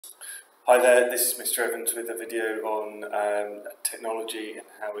Hi there, this is Mr. Evans with a video on technology and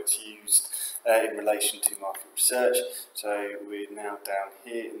how it's used in relation to market research. So we're now down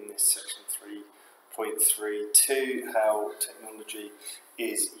here in this section 3.32, how technology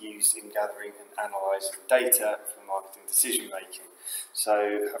is used in gathering and analysing data for marketing decision making.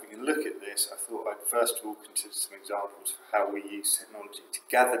 So having a look at this, I thought I'd first of all consider some examples of how we use technology to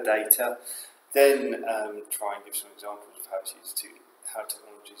gather data, then try and give some examples of how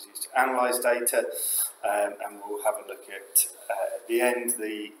technology is used to analyse data, and we'll have a look at the end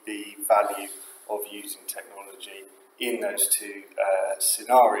the value of using technology in those two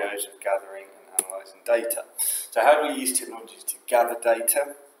scenarios of gathering and analysing data. So how do we use technology to gather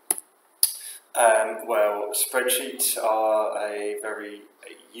data? Well, spreadsheets are a very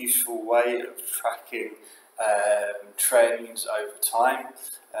useful way of tracking trends over time.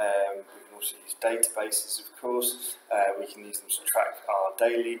 We can also use databases, of course. We can use them to track our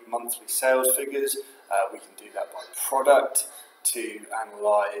daily, monthly sales figures. We can do that by product to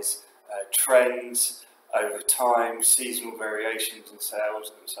analyse trends over time, seasonal variations in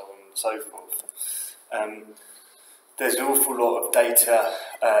sales, and so on and so forth. There's an awful lot of data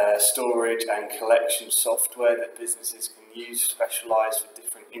storage and collection software that businesses can use, specialised for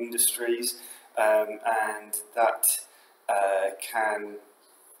different industries, and that can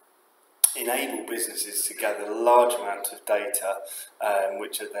enable businesses to gather large amounts of data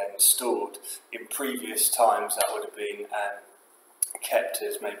which are then stored. In previous times that would have been kept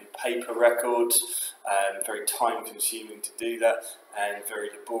as maybe paper records, very time consuming to do that and very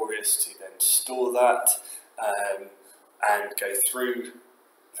laborious to then store that and go through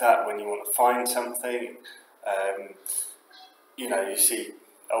that when you want to find something. You see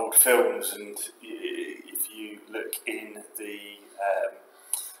old films, and if you look in the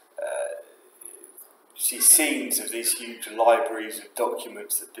see scenes of these huge libraries of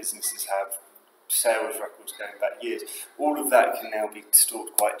documents that businesses have, sales records going back years. All of that can now be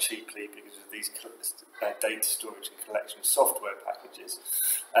stored quite cheaply because of these data storage and collection software packages,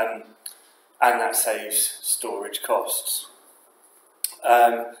 and that saves storage costs.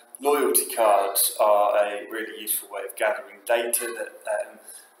 Loyalty cards are a really useful way of gathering data that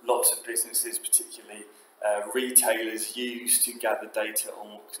lots of businesses, particularly retailers, use to gather data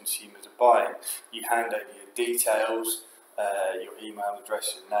on what consumers are buying. You hand over your details, your email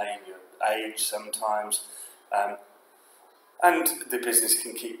address, your name, your age sometimes, and the business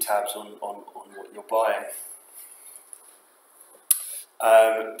can keep tabs on what you're buying.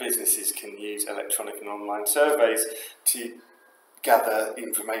 Businesses can use electronic and online surveys to gather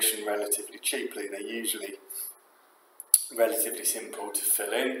information relatively cheaply. They're usually relatively simple to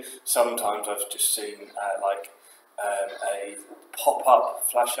fill in. Sometimes I've just seen a pop-up,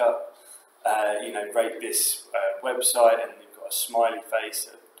 flash up, rate this website, and you've got a smiley face,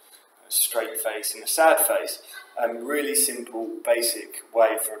 a straight face and a sad face. Really simple, basic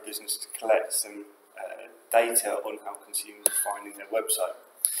way for a business to collect some data on how consumers are finding their website.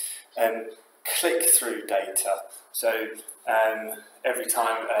 Click-through data. So every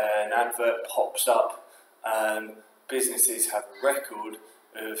time an advert pops up, businesses have a record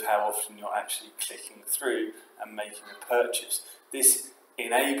of how often you're actually clicking through and making a purchase. This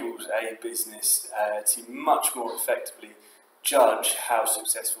enables a business to much more effectively judge how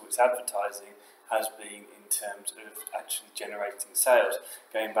successful its advertising has been in terms of actually generating sales.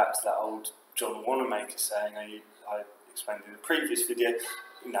 Going back to that old John Wanamaker saying I explained in the previous video,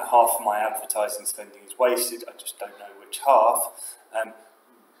 half of my advertising spending is wasted, I just don't know which half.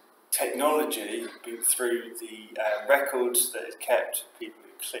 Technology, through the records that is kept, people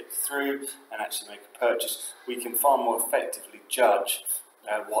who click through and actually make a purchase, we can far more effectively judge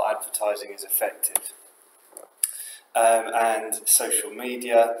what advertising is effective. And social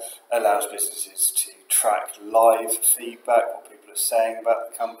media allows businesses to track live feedback, what people are saying about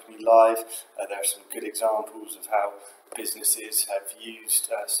the company live. There are some good examples of how businesses have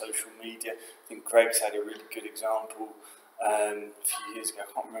used social media. I think Greg's had a really good example a few years ago.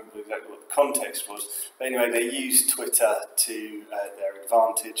 I can't remember exactly what the context was, but anyway, they used Twitter to their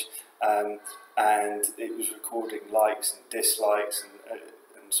advantage, and it was recording likes and dislikes,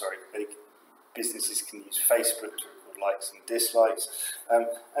 businesses can use Facebook to record likes and dislikes,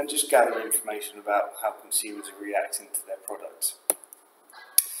 and just gather information about how consumers are reacting to their products.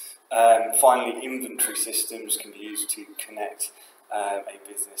 Finally, inventory systems can be used to connect a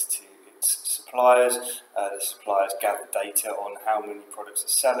business to its suppliers. The suppliers gather data on how many products are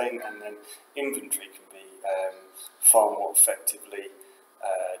selling, and then inventory can be far more effectively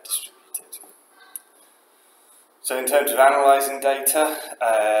distributed. So in terms of analysing data,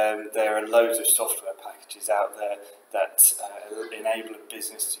 there are loads of software packages out there that enable a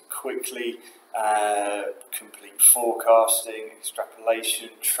business to quickly complete forecasting, extrapolation,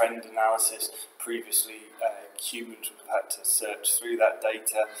 trend analysis. Previously, humans would have had to search through that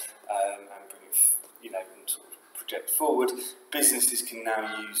data and bring it, and sort of project forward. Businesses can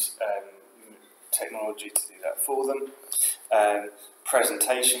now use technology to do that for them.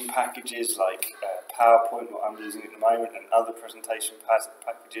 Presentation packages like PowerPoint, what I'm using at the moment, and other presentation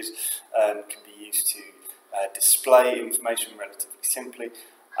packages can be used to display information relatively simply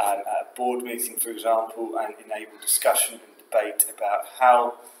at a board meeting, for example, and enable discussion and debate about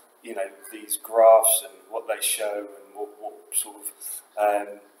how these graphs and what they show and what sort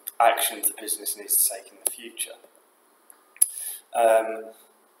of actions the business needs to take in the future.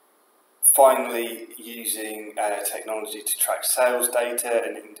 Finally, using technology to track sales data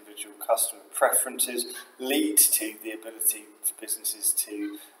and individual customer preferences leads to the ability for businesses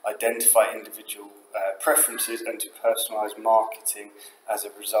to identify individual preferences and to personalise marketing as a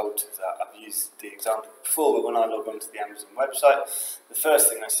result of that. I've used the example before, but when I log onto the Amazon website, the first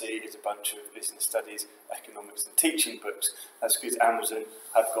thing I see is a bunch of business studies, economics and teaching books. That's because Amazon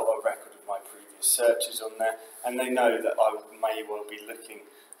have got a record of my previous searches on there, and they know that I may well be looking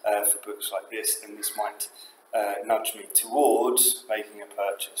for books like this, and this might nudge me towards making a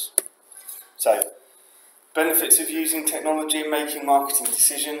purchase. So, benefits of using technology in making marketing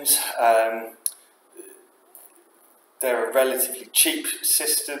decisions. There are relatively cheap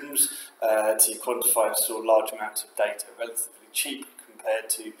systems to quantify and store large amounts of data, relatively cheap compared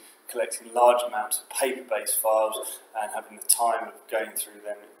to collecting large amounts of paper-based files and having the time of going through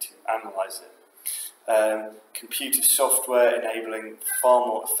them to analyse it. Computer software enabling far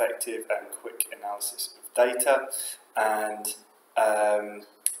more effective and quick analysis of data, and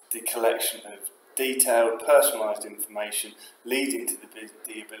the collection of detailed, personalised information leading to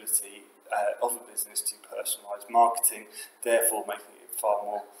the ability of a business to personalise marketing, therefore making it far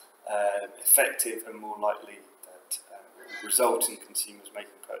more effective and more likely that it will result in consumers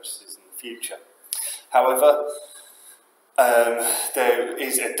making purchases in the future. However, there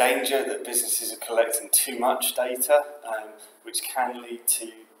is a danger that businesses are collecting too much data, which can lead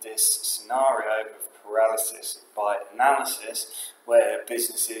to this scenario of paralysis by analysis, where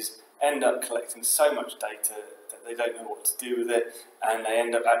businesses end up collecting so much data that they don't know what to do with it, and they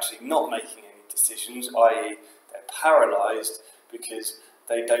end up actually not making any decisions, i.e. they're paralysed because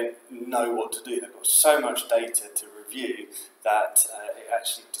they don't know what to do. They've got so much data to review that it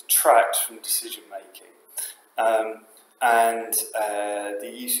actually detracts from decision making.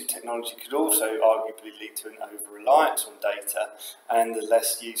 The use of technology could also arguably lead to an over-reliance on data and the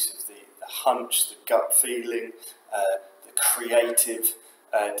less use of the hunch, the gut feeling, the creative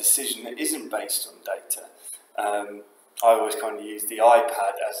decision that isn't based on data. I always kind of use the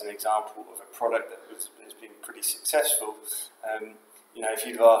iPad as an example of a product that has been pretty successful. If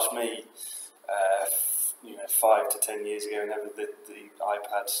you'd have asked me 5 to 10 years ago, whenever the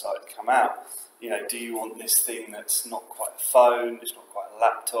iPad started to come out, do you want this thing that's not quite a phone, it's not quite a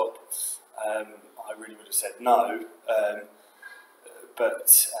laptop? I really would have said no,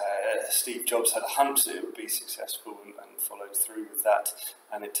 but Steve Jobs had a hunch that it would be successful and followed through with that,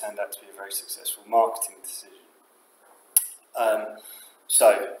 and it turned out to be a very successful marketing decision.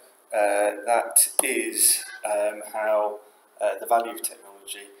 That is how the value of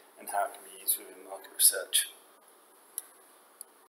technology and how it can be used within market research.